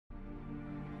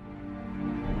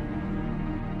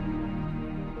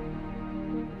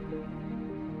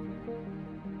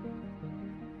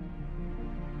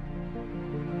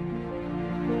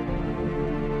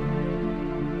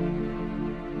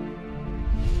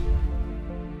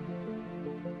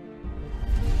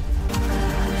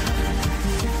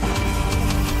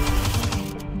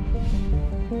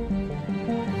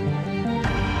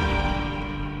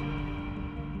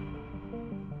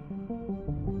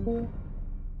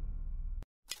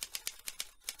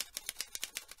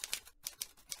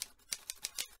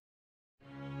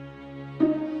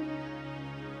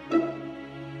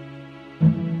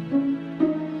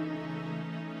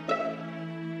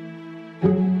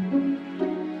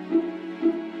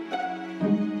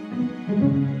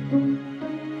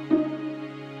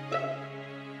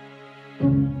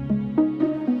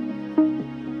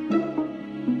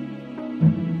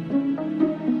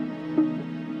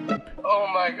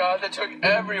took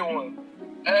everyone,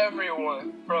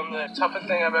 from the toughest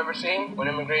thing I've ever seen, when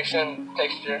immigration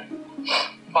takes your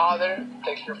father,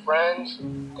 takes your friends,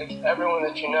 takes everyone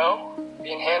that you know,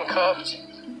 being handcuffed,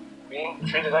 being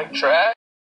treated like trash.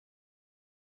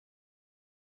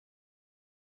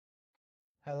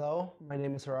 Hello, my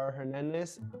name is Gerardo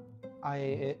Hernandez.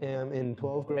 I am in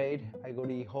 12th grade. I go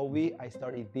to Hobby. I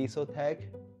study diesel tech,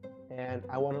 and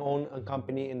I want to own a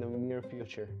company in the near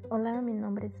future. Hola, mi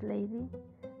nombre es Lady.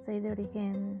 Soy de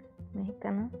origen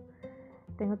mexicano.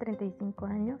 Tengo 35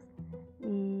 años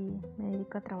y me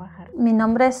dedico a trabajar. Mi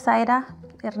nombre es Zaira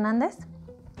Hernández.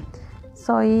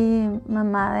 Soy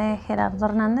mamá de Gerardo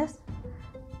Hernández.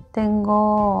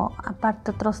 Tengo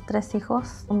aparte otros 3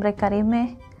 hijos, hombre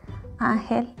Karime,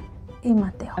 Ángel y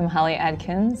Mateo. I'm Holly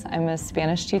Adkins. I'm a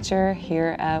Spanish teacher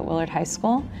here at Willard High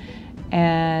School,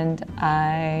 and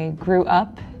I grew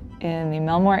up in the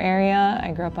Melmore area.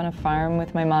 I grew up on a farm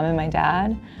with my mom and my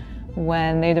dad.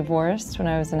 When they divorced, when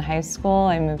I was in high school,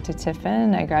 I moved to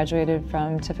Tiffin. I graduated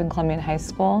from Tiffin Columbian High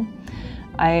School.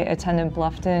 I attended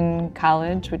Bluffton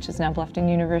College, which is now Bluffton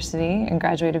University, and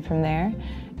graduated from there.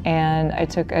 And I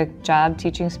took a job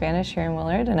teaching Spanish here in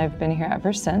Willard, and I've been here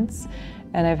ever since.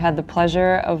 And I've had the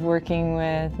pleasure of working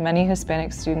with many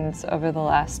Hispanic students over the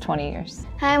last 20 years.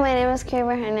 Hi, my name is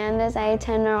Kira Hernandez. I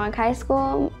attend Norwalk High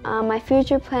School. My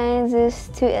future plans is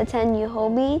to attend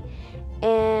UHOBY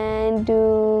and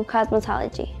do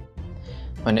cosmetology.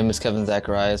 My name is Kevin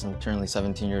Zacharias. I'm currently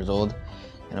 17 years old,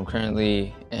 and I'm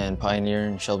currently in Pioneer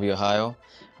in Shelby, Ohio.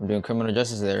 I'm doing criminal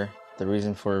justice there. The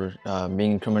reason for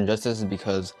being in criminal justice is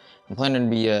because I'm planning to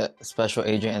be a special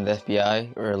agent in the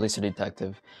FBI, or at least a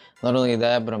detective. Not only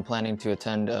that, but I'm planning to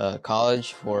attend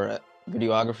college for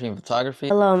videography and photography.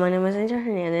 Hello, my name is Angel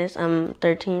Hernandez. I'm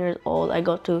 13 years old. I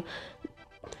go to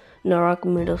Norwalk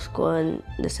Middle School in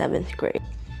the 7th grade.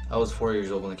 I was 4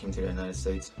 years old when I came to the United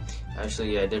States.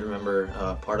 Actually, I did remember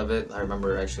part of it. I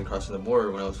remember actually crossing the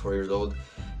border when I was 4 years old.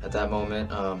 At that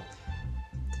moment,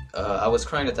 I was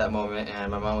crying at that moment, and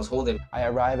my mom was holding me. I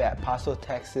arrived at Paso,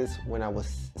 Texas when I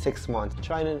was 6 months.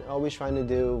 Always trying to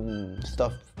do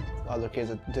stuff other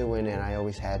kids are doing, and I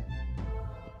always had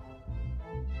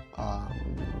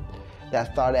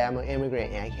that thought that I'm an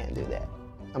immigrant and I can't do that.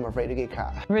 I'm afraid to get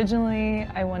caught. Originally,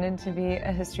 I wanted to be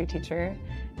a history teacher,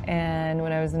 and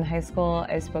when I was in high school,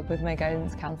 I spoke with my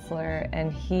guidance counselor,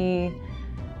 and I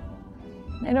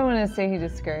don't want to say he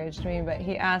discouraged me, but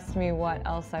he asked me what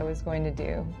else I was going to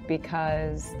do,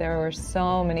 because there were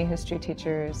so many history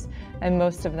teachers and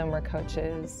most of them were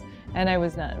coaches, and I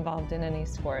was not involved in any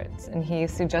sports. And he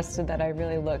suggested that I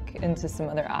really look into some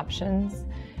other options.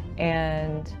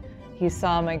 And he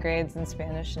saw my grades in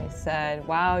Spanish and he said,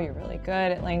 wow, you're really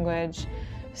good at language.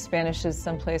 Spanish is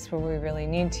someplace where we really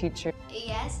need teachers.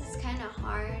 Yes, it's kind of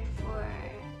hard for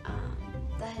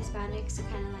the Hispanics to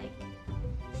kind of like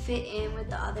fit in with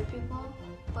the other people,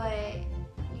 but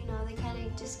you know, they kind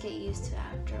of just get used to it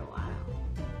after a while.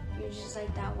 You're just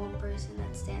like that one person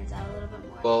that stands out a little bit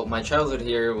more. Well, my childhood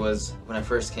here was, when I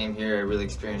first came here, I really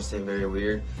experienced it very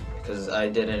weird because I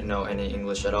didn't know any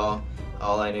English at all.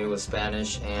 All I knew was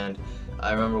Spanish, and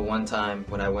I remember one time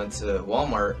when I went to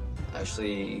Walmart,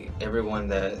 actually everyone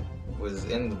that was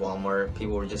in the Walmart,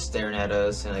 people were just staring at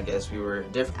us, and I guess we were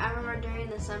different. I remember during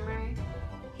the summer,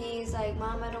 he's like,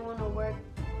 Mom, I don't want to work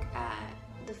at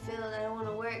the field. I don't want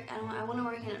to work. I want to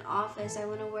work in an office. I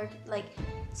want to work like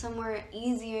somewhere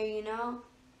easier, you know?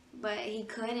 But he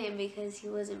couldn't because he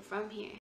wasn't from here.